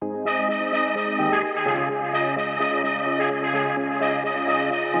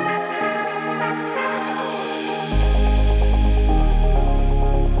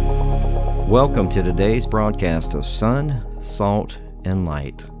Welcome to today's broadcast of Sun, Salt, and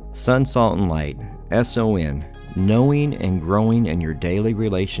Light. Sun, Salt, and Light, S-O-N, knowing and growing in your daily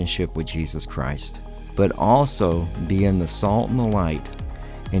relationship with Jesus Christ, but also being the salt and the light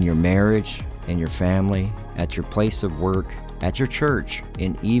in your marriage, in your family, at your place of work, at your church,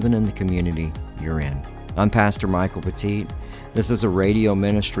 and even in the community you're in. I'm Pastor Michael Petit. This is a radio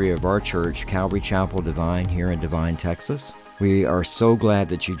ministry of our church, Calvary Chapel Divine, here in Divine, Texas. We are so glad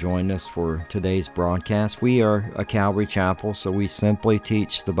that you joined us for today's broadcast. We are a Calvary Chapel, so we simply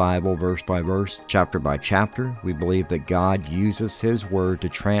teach the Bible verse by verse, chapter by chapter. We believe that God uses His Word to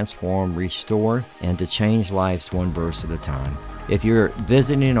transform, restore, and to change lives one verse at a time. If you're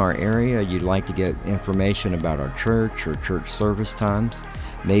visiting our area, you'd like to get information about our church or church service times,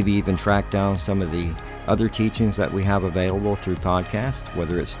 maybe even track down some of the other teachings that we have available through podcast,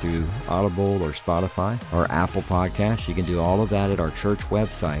 whether it's through Audible or Spotify or Apple Podcasts, you can do all of that at our church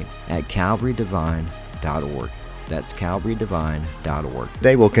website at calvarydivine.org. That's calvarydivine.org.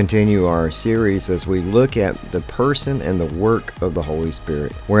 Today we'll continue our series as we look at the person and the work of the Holy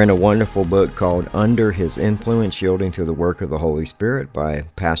Spirit. We're in a wonderful book called Under His Influence, Yielding to the Work of the Holy Spirit by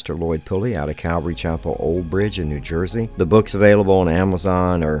Pastor Lloyd Pulley out of Calvary Chapel, Old Bridge in New Jersey. The book's available on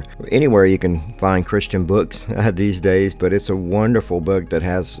Amazon or anywhere you can find Christian books these days, but it's a wonderful book that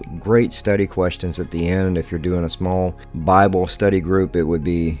has great study questions at the end. If you're doing a small Bible study group, it would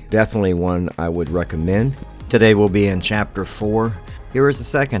be definitely one I would recommend. Today we'll be in chapter 4. Here is the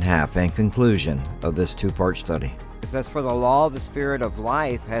second half and conclusion of this two-part study. It says, "For the law of the Spirit of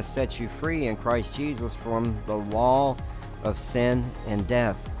life has set you free in Christ Jesus from the law of sin and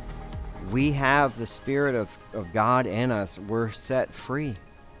death." We have the Spirit of God in us. We're set free.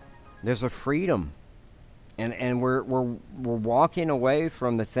 There's a freedom. And we're walking away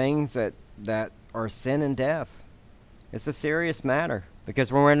from the things that are sin and death. It's a serious matter.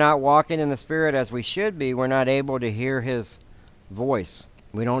 Because when we're not walking in the Spirit as we should be, we're not able to hear His voice.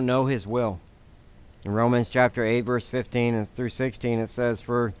 We don't know His will. In Romans chapter 8, verse 15 and through 16, it says,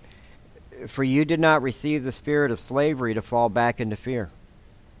 For you did not receive the spirit of slavery to fall back into fear,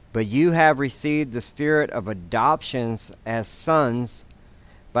 but you have received the spirit of adoptions as sons,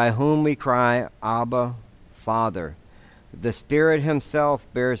 by whom we cry, Abba, Father. The Spirit Himself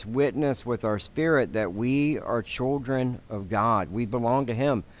bears witness with our spirit that we are children of God. We belong to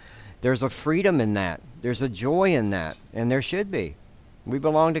Him. There's a freedom in that. There's a joy in that. And there should be. We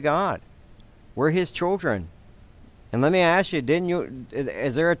belong to God. We're His children. And let me ask you,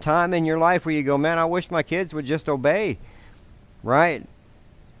 is there a time in your life where you go, man, I wish my kids would just obey? Right?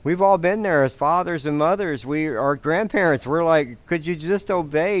 We've all been there as fathers and mothers. We are grandparents. We're like, could you just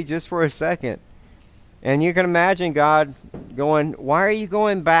obey just for a second? And you can imagine God going, why are you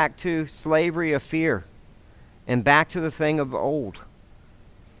going back to slavery of fear and back to the thing of old?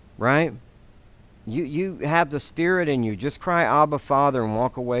 Right? You have the Spirit in you. Just cry, Abba, Father, and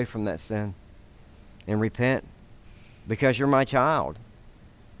walk away from that sin and repent because you're my child.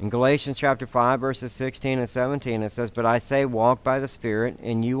 In Galatians chapter 5, verses 16 and 17, it says, But I say, walk by the Spirit,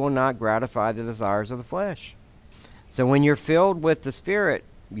 and you will not gratify the desires of the flesh. So when you're filled with the Spirit,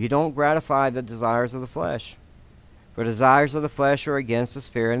 you don't gratify the desires of the flesh. For desires of the flesh are against the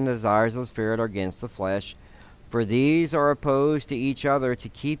Spirit, and the desires of the Spirit are against the flesh. For these are opposed to each other to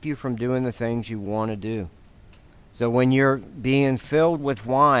keep you from doing the things you want to do. So when you're being filled with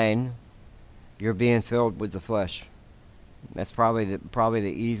wine, you're being filled with the flesh. That's probably the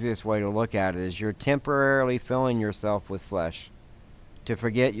easiest way to look at it, is you're temporarily filling yourself with flesh to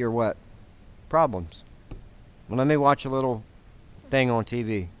forget your what? Problems. Well, let me watch a little thing on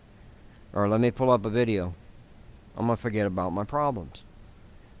TV, or let me pull up a video. I'm going to forget about my problems.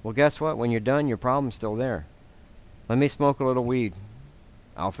 Well, guess what? When you're done, your problem's still there. Let me smoke a little weed.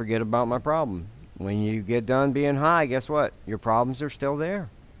 I'll forget about my problem. When you get done being high, guess what? Your problems are still there.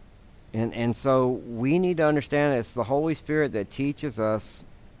 And so we need to understand it's the Holy Spirit that teaches us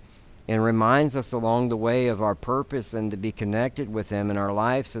and reminds us along the way of our purpose and to be connected with Him, and our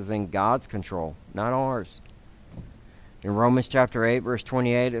lives is in God's control, not ours. In Romans chapter 8, verse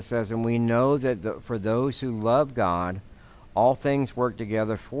 28, it says, And we know that for those who love God, all things work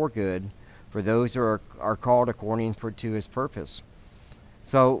together for good, for those who are called according to His purpose.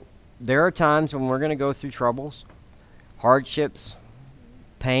 So there are times when we're going to go through troubles, hardships,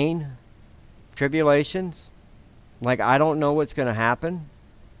 pain, tribulations. Like, I don't know what's going to happen.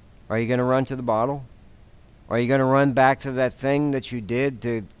 Are you going to run to the bottle? Are you going to run back to that thing that you did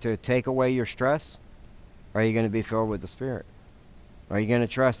to take away your stress? Or are you going to be filled with the Spirit? Are you going to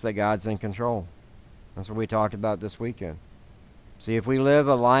trust that God's in control? That's what we talked about this weekend. See, if we live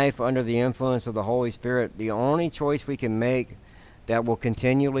a life under the influence of the Holy Spirit, the only choice we can make that will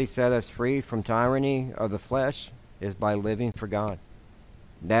continually set us free from tyranny of the flesh is by living for God.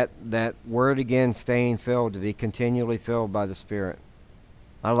 That word again, staying filled, to be continually filled by the Spirit.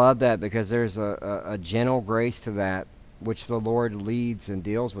 I love that because there's a gentle grace to that which the Lord leads and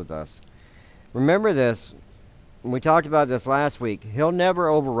deals with us. Remember this, we talked about this last week, He'll never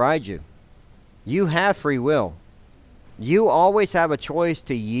override you. You have free will. You always have a choice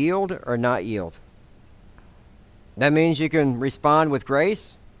to yield or not yield. That means you can respond with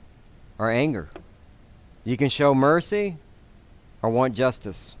grace or anger. You can show mercy or want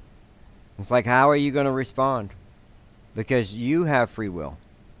justice. It's like, how are you going to respond? Because you have free will.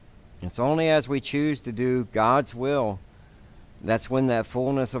 It's only as we choose to do God's will, that's when that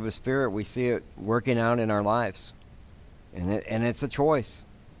fullness of the Spirit, we see it working out in our lives. And it's a choice.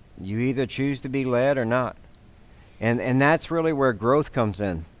 You either choose to be led or not. And that's really where growth comes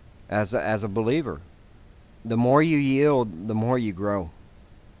in as a believer. The more you yield, the more you grow.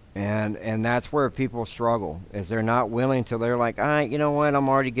 And that's where people struggle, is they're not willing to, they're like, all right, you know what, I'm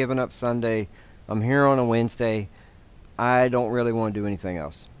already giving up Sunday. I'm here on a Wednesday. I don't really want to do anything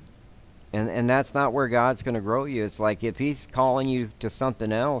else. And that's not where God's going to grow you. It's like if He's calling you to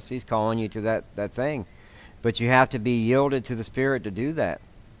something else, He's calling you to that thing. But you have to be yielded to the Spirit to do that.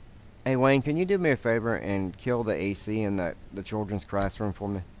 Hey, Wayne, can you do me a favor and kill the AC in the children's classroom for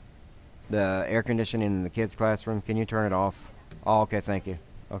me? The air conditioning in the kids' classroom, can you turn it off? Oh, okay, thank you.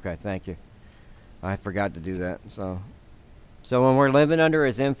 Okay, thank you. I forgot to do that. So when we're living under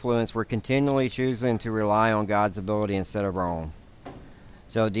His influence, we're continually choosing to rely on God's ability instead of our own.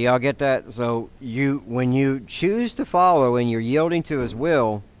 So do y'all get that? So when you choose to follow and you're yielding to His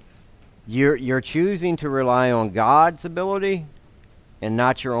will, you're choosing to rely on God's ability and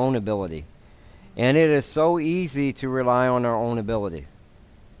not your own ability. And it is so easy to rely on our own ability.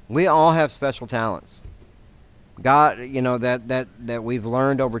 We all have special talents. God, that we've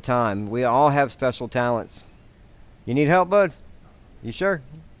learned over time. We all have special talents. You need help, bud? You sure?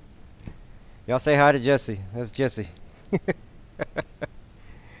 Y'all say hi to Jesse. That's Jesse.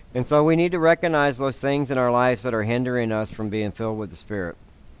 And so we need to recognize those things in our lives that are hindering us from being filled with the Spirit.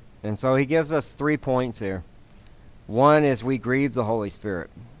 And so He gives us 3 points here. One is we grieve the Holy Spirit.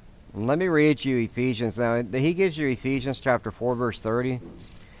 And let me read you Ephesians. Now, He gives you Ephesians chapter 4, verse 30.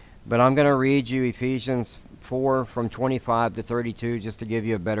 But I'm going to read you Ephesians 4 from 25 to 32 just to give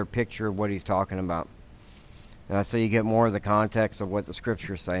you a better picture of what he's talking about. So you get more of the context of what the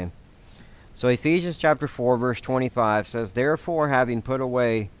Scripture is saying. So Ephesians chapter 4, verse 25 says, "Therefore, having put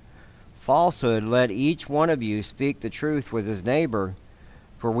away falsehood, let each one of you speak the truth with his neighbor,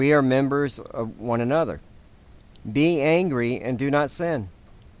 for we are members of one another. Be angry and do not sin.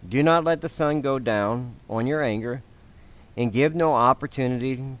 Do not let the sun go down on your anger, and give no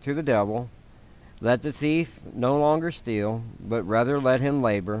opportunity to the devil. Let the thief no longer steal, but rather let him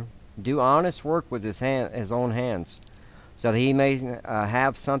labor, do honest work with his own hands, so that he may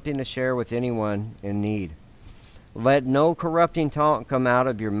have something to share with anyone in need. Let no corrupting talk come out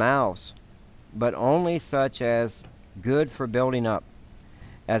of your mouths, but only such as good for building up,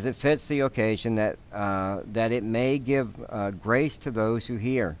 as it fits the occasion, that it may give grace to those who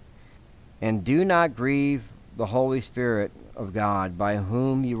hear. And do not grieve the Holy Spirit of God, by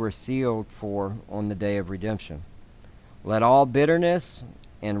whom you were sealed for on the day of redemption. Let all bitterness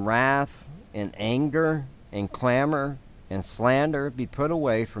and wrath and anger and clamor and slander be put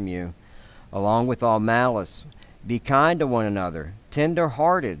away from you, along with all malice. Be kind to one another,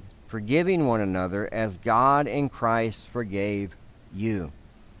 tender-hearted, forgiving one another, as God in Christ forgave you."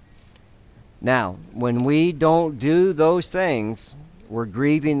 Now, when we don't do those things, we're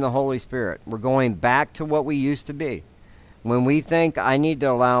grieving the Holy Spirit. We're going back to what we used to be. When we think, I need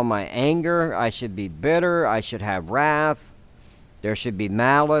to allow my anger, I should be bitter, I should have wrath, there should be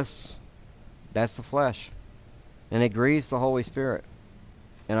malice, that's the flesh. And it grieves the Holy Spirit.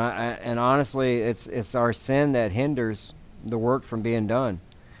 And honestly, it's our sin that hinders the work from being done.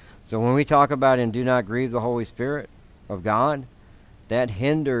 So when we talk about and do not grieve the Holy Spirit of God, that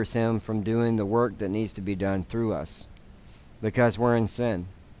hinders Him from doing the work that needs to be done through us, because we're in sin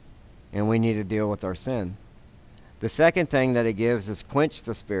and we need to deal with our sin. The second thing that it gives is quench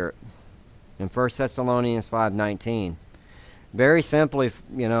the Spirit in 1 Thessalonians 5:19. Very simply,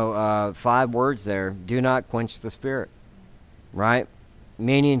 5 words there. Do not quench the Spirit, right?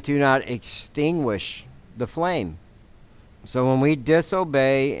 Meaning do not extinguish the flame. So when we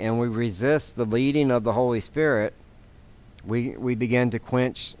disobey and we resist the leading of the Holy Spirit, we begin to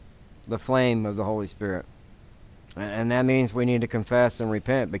quench the flame of the Holy Spirit. And that means we need to confess and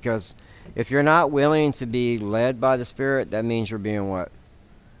repent, because if you're not willing to be led by the Spirit, that means you're being what?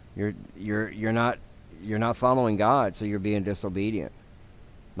 You're not you're not following God, so you're being disobedient.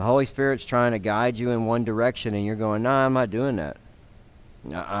 The Holy Spirit's trying to guide you in one direction, and you're going, "No, I'm not doing that.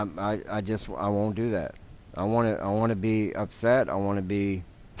 I won't do that. I want to be upset. I want to be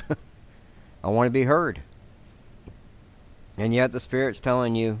I want to be heard." And yet the Spirit's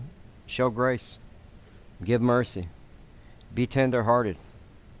telling you, show grace, give mercy, be tender-hearted.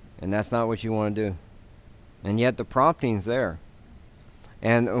 And that's not what you want to do. And yet the prompting's there.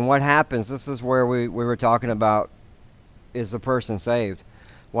 And what happens, this is where we were talking about, is the person saved?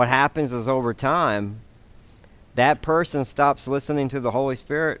 What happens is over time, that person stops listening to the Holy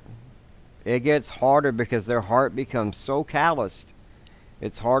Spirit. It gets harder because their heart becomes so calloused.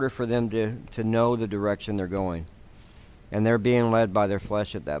 It's harder for them to know the direction they're going. And they're being led by their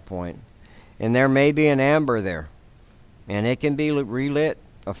flesh at that point. And there may be an amber there. And it can be relit.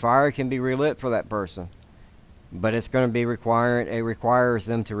 A fire can be relit for that person. But it's going to be it requires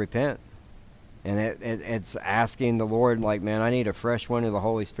them to repent. And it's asking the Lord, like, man, I need a fresh wind of the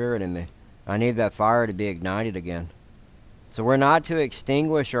Holy Spirit in me. I need that fire to be ignited again. So we're not to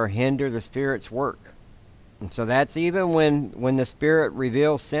extinguish or hinder the Spirit's work. And so that's even when the Spirit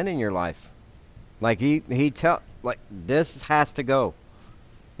reveals sin in your life. Like like, this has to go.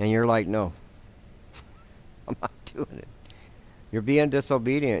 And you're like, no, I'm not doing it. You're being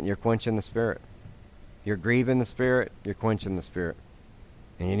disobedient. You're quenching the Spirit. You're grieving the Spirit. You're quenching the Spirit.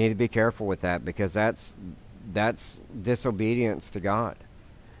 And you need to be careful with that, because that's disobedience to God.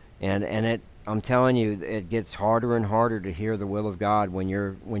 And I'm telling you, it gets harder and harder to hear the will of God when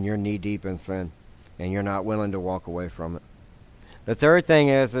you're knee deep in sin and you're not willing to walk away from it. The third thing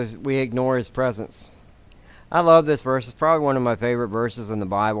is we ignore His presence. I love this verse. It's probably one of my favorite verses in the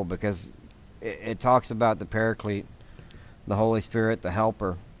Bible, because it talks about the Paraclete, the Holy Spirit, the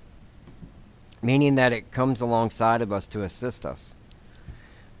Helper, meaning that it comes alongside of us to assist us.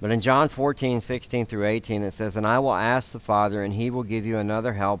 But in John 14:16 through 18, it says, "And I will ask the Father, and He will give you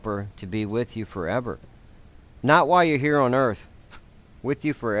another helper to be with you forever." Not while you're here on earth, with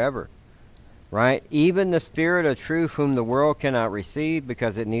you forever. Right? "Even the Spirit of truth, whom the world cannot receive,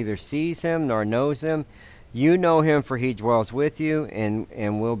 because it neither sees Him nor knows Him. You know Him, for He dwells with you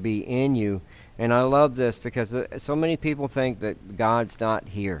and will be in you." And I love this, because so many people think that God's not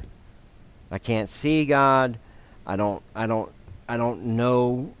here. I can't see God. I don't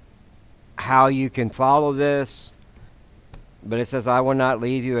know how you can follow this. But it says, "I will not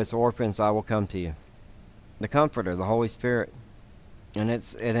leave you as orphans, I will come to you." The Comforter, the Holy Spirit. And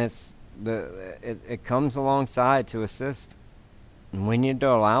it comes alongside to assist. And we need to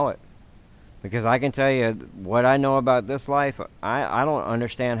allow it. Because I can tell you what I know about this life, I don't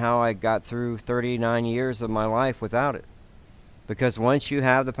understand how I got through 39 years of my life without it. Because once you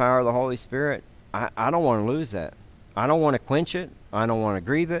have the power of the Holy Spirit, I don't want to lose that. I don't want to quench it. I don't want to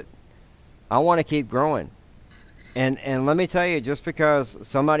grieve it. I want to keep growing. And let me tell you, just because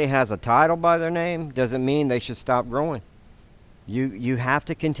somebody has a title by their name doesn't mean they should stop growing. You have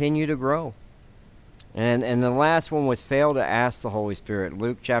to continue to grow. And the last one was fail to ask the Holy Spirit.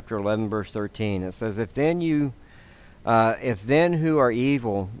 Luke chapter 11, verse 13. It says, If then who are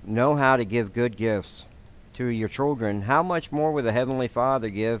evil know how to give good gifts to your children, how much more will the Heavenly Father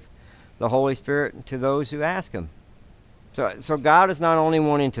give the Holy Spirit to those who ask Him? So God is not only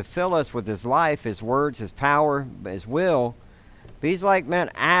wanting to fill us with His life, His words, His power, His will, but He's like, man,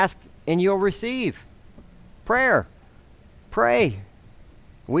 ask and you'll receive. Prayer. Pray.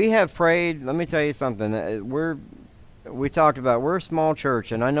 We have prayed. Let me tell you something. We talked about, we're a small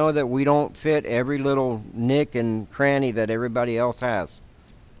church, and I know that we don't fit every little nick and cranny that everybody else has.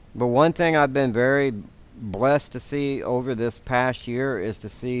 But one thing I've been very blessed to see over this past year is to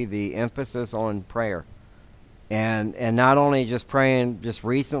see the emphasis on prayer. And not only just praying just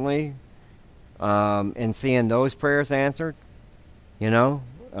recently and seeing those prayers answered,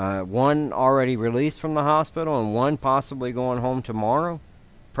 one already released from the hospital and one possibly going home tomorrow.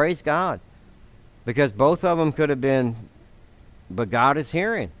 Praise God. Because both of them could have been, but God is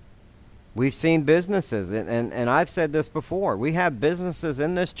hearing. We've seen businesses, and I've said this before, we have businesses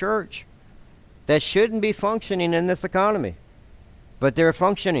in this church that shouldn't be functioning in this economy, but they're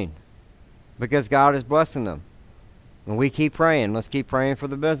functioning because God is blessing them. And we keep praying. Let's keep praying for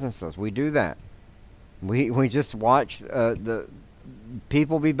the businesses. We do that. We just watch the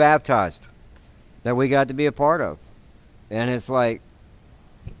people be baptized that we got to be a part of. And it's like,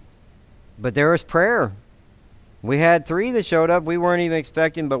 but there was prayer. We had 3 that showed up we weren't even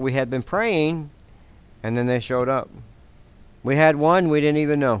expecting, but we had been praying, and then they showed up. We had 1 we didn't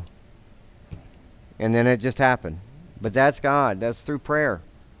even know. And then it just happened. But that's God. That's through prayer.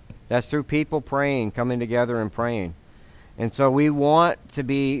 That's through people praying, coming together and praying. And so we want to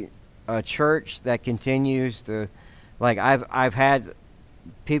be a church that continues to, like I've had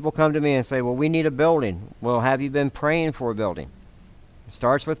people come to me and say, well, we need a building. Well, have you been praying for a building? It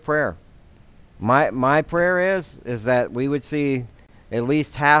starts with prayer. My prayer is that we would see at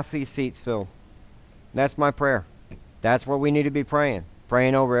least half these seats filled. That's my prayer. That's what we need to be praying.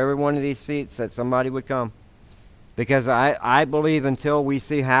 Praying over every one of these seats that somebody would come. Because I believe until we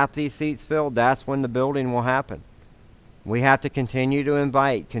see half these seats filled, that's when the building will happen. We have to continue to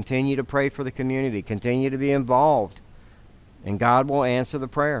invite, continue to pray for the community, continue to be involved, and God will answer the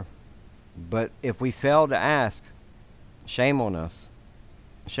prayer. But if we fail to ask, shame on us.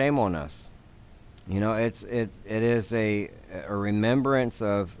 Shame on us. You know, it is a remembrance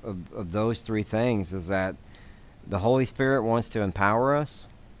of those three things, is that the Holy Spirit wants to empower us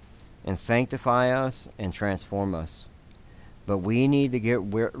and sanctify us and transform us. But we need to get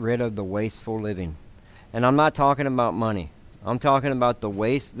rid of the wasteful living. And I'm not talking about money. I'm talking about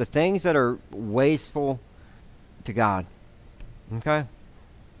the things that are wasteful to God. Okay?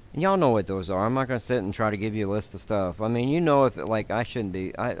 And y'all know what those are. I'm not going to sit and try to give you a list of stuff. I mean, you know, I shouldn't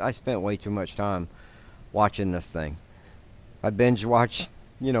be. I spent way too much time watching this thing. I binge watch,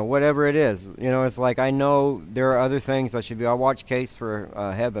 whatever it is. It's like I know there are other things I should be. I watched Case for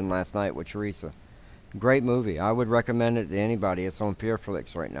Heaven last night with Teresa. Great movie. I would recommend it to anybody. It's on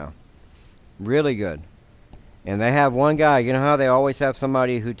PureFlix right now. Really good. And they have one guy. You know how they always have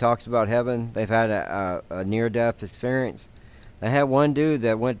somebody who talks about heaven? They've had a near-death experience. They had one dude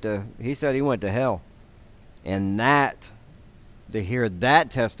that he said he went to hell. And to hear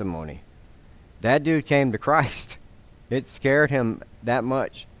that testimony, that dude came to Christ. It scared him that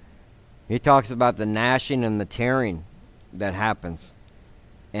much. He talks about the gnashing and the tearing that happens.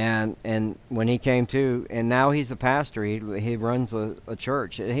 And when he came to, and now he's a pastor, he runs a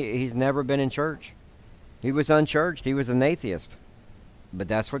church. He's never been in church. He was unchurched. He was an atheist. But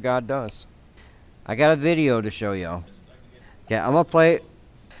that's what God does. I got a video to show y'all. Okay, I'm going to play it.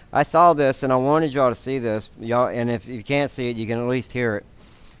 I saw this, and I wanted y'all to see this. Y'all, and if you can't see it, you can at least hear it.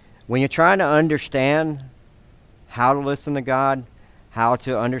 When you're trying to understand how to listen to God, how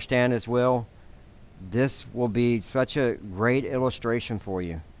to understand His will, this will be such a great illustration for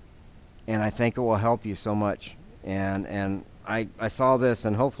you. And I think it will help you so much. And I saw this,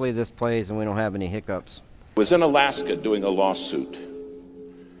 and hopefully this plays and we don't have any hiccups. I was in Alaska doing a lawsuit.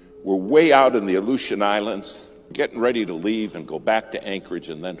 We're way out in the Aleutian Islands, getting ready to leave and go back to Anchorage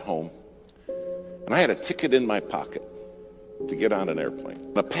and then home. And I had a ticket in my pocket to get on an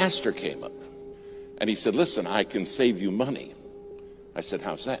airplane. A pastor came up and he said, listen, I can save you money. I said,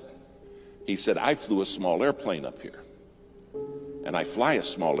 how's that? He said, I flew a small airplane up here. And I fly a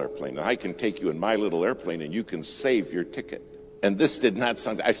small airplane, and I can take you in my little airplane and you can save your ticket. And this did not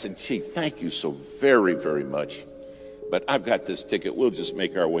sound, I said, gee, thank you so very, very much. But I've got this ticket. We'll just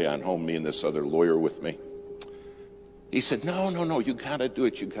make our way on home, me and this other lawyer with me. He said, no, you gotta do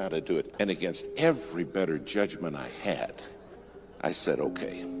it, you gotta do it. And against every better judgment I had, I said,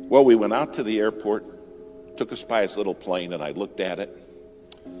 okay. Well, we went out to the airport, took us by his little plane, and I looked at it.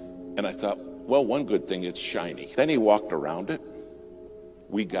 And I thought, well, one good thing, it's shiny. Then he walked around it.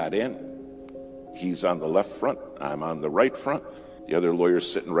 We got in. He's on the left front. I'm on the right front. The other lawyer's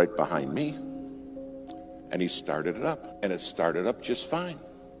sitting right behind me. And he started it up. And it started up just fine.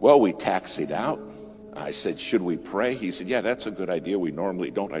 Well, we taxied out. I said, should we pray? He said, yeah, that's a good idea. We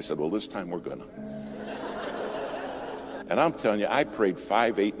normally don't. I said, well, this time we're gonna. And I'm telling you, I prayed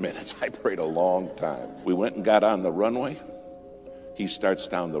 5-8 minutes. I prayed a long time. We went and got on the runway. He starts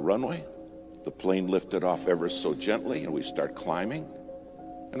down the runway. The plane lifted off ever so gently, and we start climbing.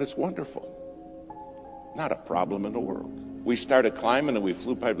 And it's wonderful. Not a problem in the world. We started climbing, and we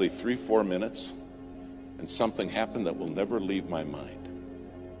flew probably 3-4 minutes, and something happened that will never leave my mind.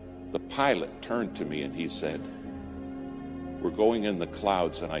 The pilot turned to me and he said, we're going in the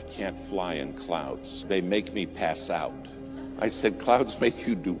clouds, and I can't fly in clouds. They make me pass out. I said, clouds make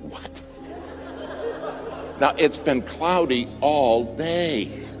you do what? Now, it's been cloudy all day.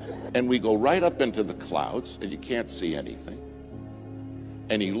 And we go right up into the clouds, and you can't see anything.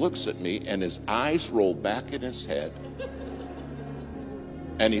 And he looks at me, and his eyes roll back in his head.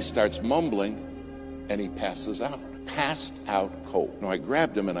 And he starts mumbling, and he passes out. Passed out cold. Now, I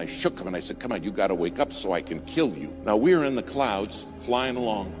grabbed him, and I shook him, and I said, come on, you got to wake up so I can kill you. Now, we're in the clouds, flying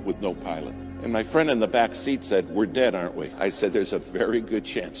along with no pilot. And my friend in the back seat said, we're dead, aren't we? I said, there's a very good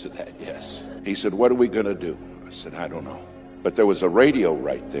chance of that, yes. He said, what are we going to do? I said, I don't know. But there was a radio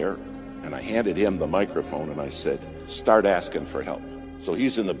right there, and I handed him the microphone, and I said, start asking for help. So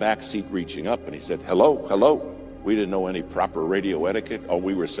he's in the back seat reaching up, and he said, hello, hello. We didn't know any proper radio etiquette. All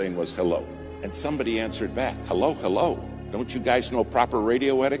we were saying was hello. And somebody answered back, hello, hello. Don't you guys know proper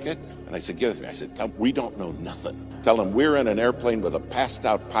radio etiquette? And I said, give it to me. I said, tell them, we don't know nothing. Tell them we're in an airplane with a passed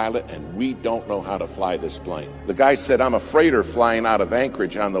out pilot and we don't know how to fly this plane. The guy said, I'm a freighter flying out of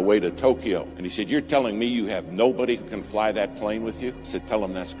Anchorage on the way to Tokyo. And he said, you're telling me you have nobody who can fly that plane with you? I said, tell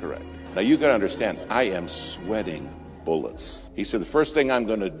him that's correct. Now you gotta understand, I am sweating bullets. He said, the first thing I'm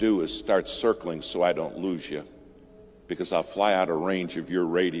gonna do is start circling so I don't lose you, because I'll fly out of range of your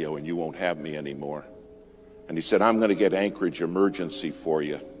radio and you won't have me anymore. And he said, I'm gonna get Anchorage Emergency for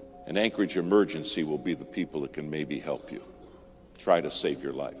you. And Anchorage Emergency will be the people that can maybe help you. Try to save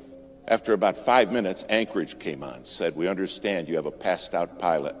your life. After about 5 minutes, Anchorage came on, said, we understand you have a passed out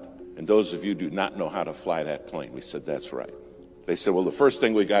pilot, and those of you do not know how to fly that plane. We said, that's right. They said, well, the first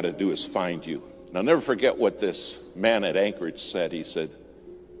thing we got to do is find you. And I'll never forget what this man at Anchorage said. He said,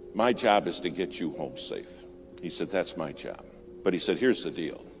 my job is to get you home safe. He said, that's my job. But he said, here's the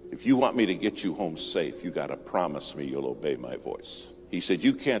deal. If you want me to get you home safe, you got to promise me you'll obey my voice. He said,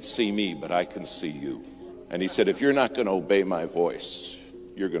 you can't see me, but I can see you. And he said, if you're not going to obey my voice,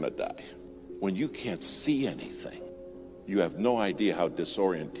 you're going to die. When you can't see anything, you have no idea how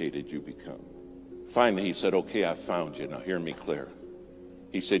disorientated you become. Finally, he said, okay, I found you. Now hear me clear.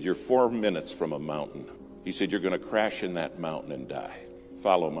 He said, you're 4 minutes from a mountain. He said, you're going to crash in that mountain and die.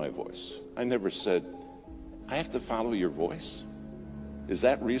 Follow my voice. I never said, I have to follow your voice? Is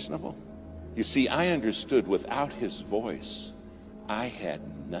that reasonable? You see, I understood without his voice, I had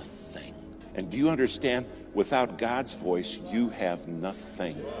nothing. And do you understand? Without God's voice, you have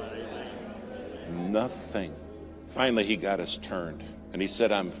nothing. Nothing. Finally, he got us turned. And he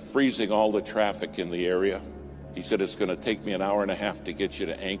said, I'm freezing all the traffic in the area. He said, it's going to take me an hour and a half to get you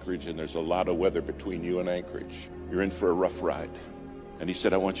to Anchorage, and there's a lot of weather between you and Anchorage. You're in for a rough ride. And he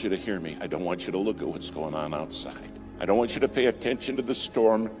said, I want you to hear me. I don't want you to look at what's going on outside. I don't want you to pay attention to the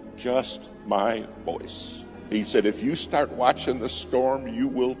storm, just my voice. He said, if you start watching the storm, you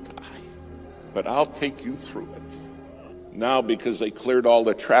will die. But I'll take you through it. Now, because they cleared all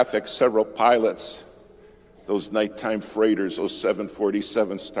the traffic, several pilots, those nighttime freighters, those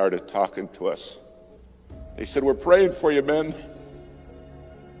 747s, started talking to us. They said, we're praying for you, men.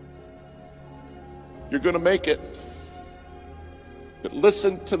 You're going to make it. But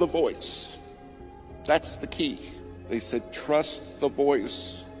listen to the voice. That's the key. They said, trust the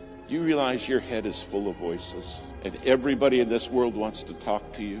voice. You realize your head is full of voices, and everybody in this world wants to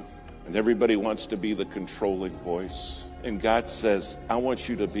talk to you, and everybody wants to be the controlling voice. And God says, I want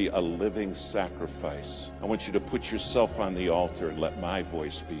you to be a living sacrifice. I want you to put yourself on the altar and let my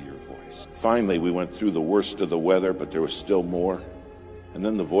voice be your voice. Finally, we went through the worst of the weather, but there was still more. And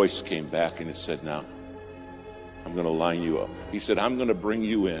then the voice came back and it said, now, I'm going to line you up. He said, I'm going to bring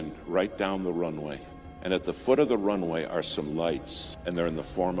you in right down the runway. And at the foot of the runway are some lights, and they're in the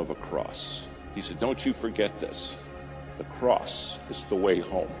form of a cross. He said, don't you forget this. The cross is the way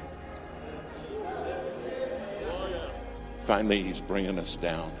home. Finally, he's bringing us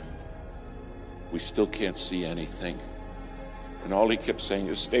down. We still can't see anything. And all he kept saying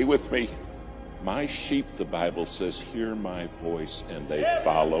is, stay with me. My sheep, the Bible says, hear my voice and they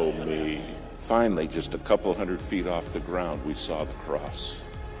follow me. Finally, just a couple 100 feet off the ground, we saw the cross.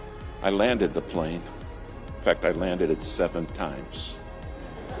 I landed the plane. In fact, I landed it 7 times.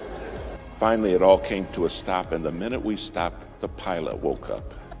 Finally, it all came to a stop, and the minute we stopped, the pilot woke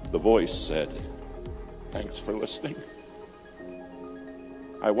up. The voice said, thanks for listening.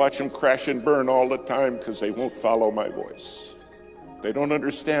 I watch them crash and burn all the time because they won't follow my voice. They don't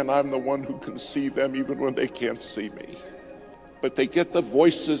understand I'm the one who can see them even when they can't see me. But they get the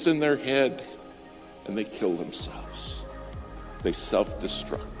voices in their head and they kill themselves. They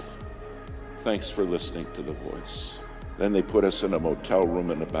self-destruct. Thanks for listening to the voice. Then they put us in a motel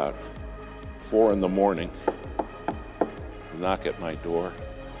room at about 4 in the morning. Knock at my door.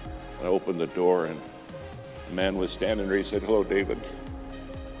 I opened the door and a man was standing there. He said, hello, David.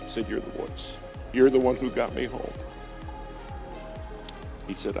 I said, you're the voice. You're the one who got me home.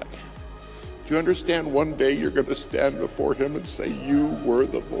 He said, do you understand one day you're going to stand before him and say, you were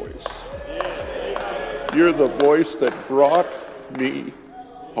the voice. You're the voice that brought me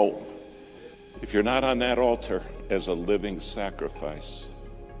home. If you're not on that altar as a living sacrifice,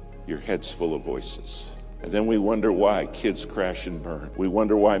 your head's full of voices. And then we wonder why kids crash and burn. We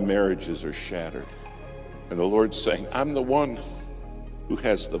wonder why marriages are shattered. And the Lord's saying, I'm the one who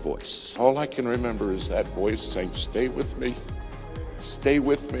has the voice. All I can remember is that voice saying, stay with me. Stay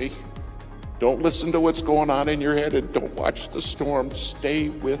with me. Don't listen to what's going on in your head and don't watch the storm. Stay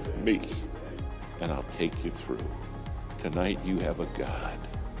with me and I'll take you through. Tonight you have a God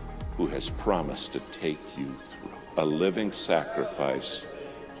who has promised to take you through. A living sacrifice,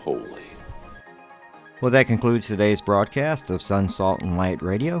 holy. Well, that concludes today's broadcast of Sun, Salt, and Light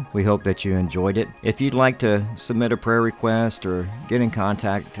Radio. We hope that you enjoyed it. If you'd like to submit a prayer request or get in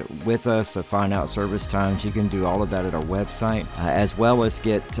contact with us or find out service times, you can do all of that at our website, as well as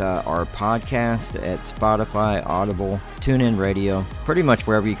get our podcast at Spotify, Audible, TuneIn Radio, pretty much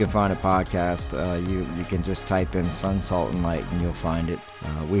wherever you can find a podcast. You can just type in Sun, Salt, and Light and you'll find it.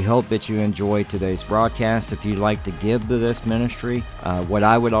 We hope that you enjoyed today's broadcast. If you'd like to give to this ministry, what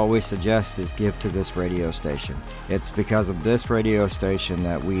I would always suggest is give to this radio station. It's because of this radio station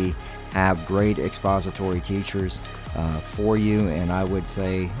that we have great expository teachers for you, and I would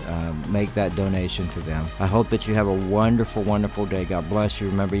say make that donation to them. I hope that you have a wonderful, wonderful day. God bless you.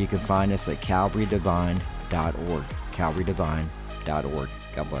 Remember, you can find us at calvarydivine.org. calvarydivine.org.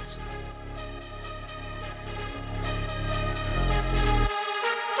 God bless.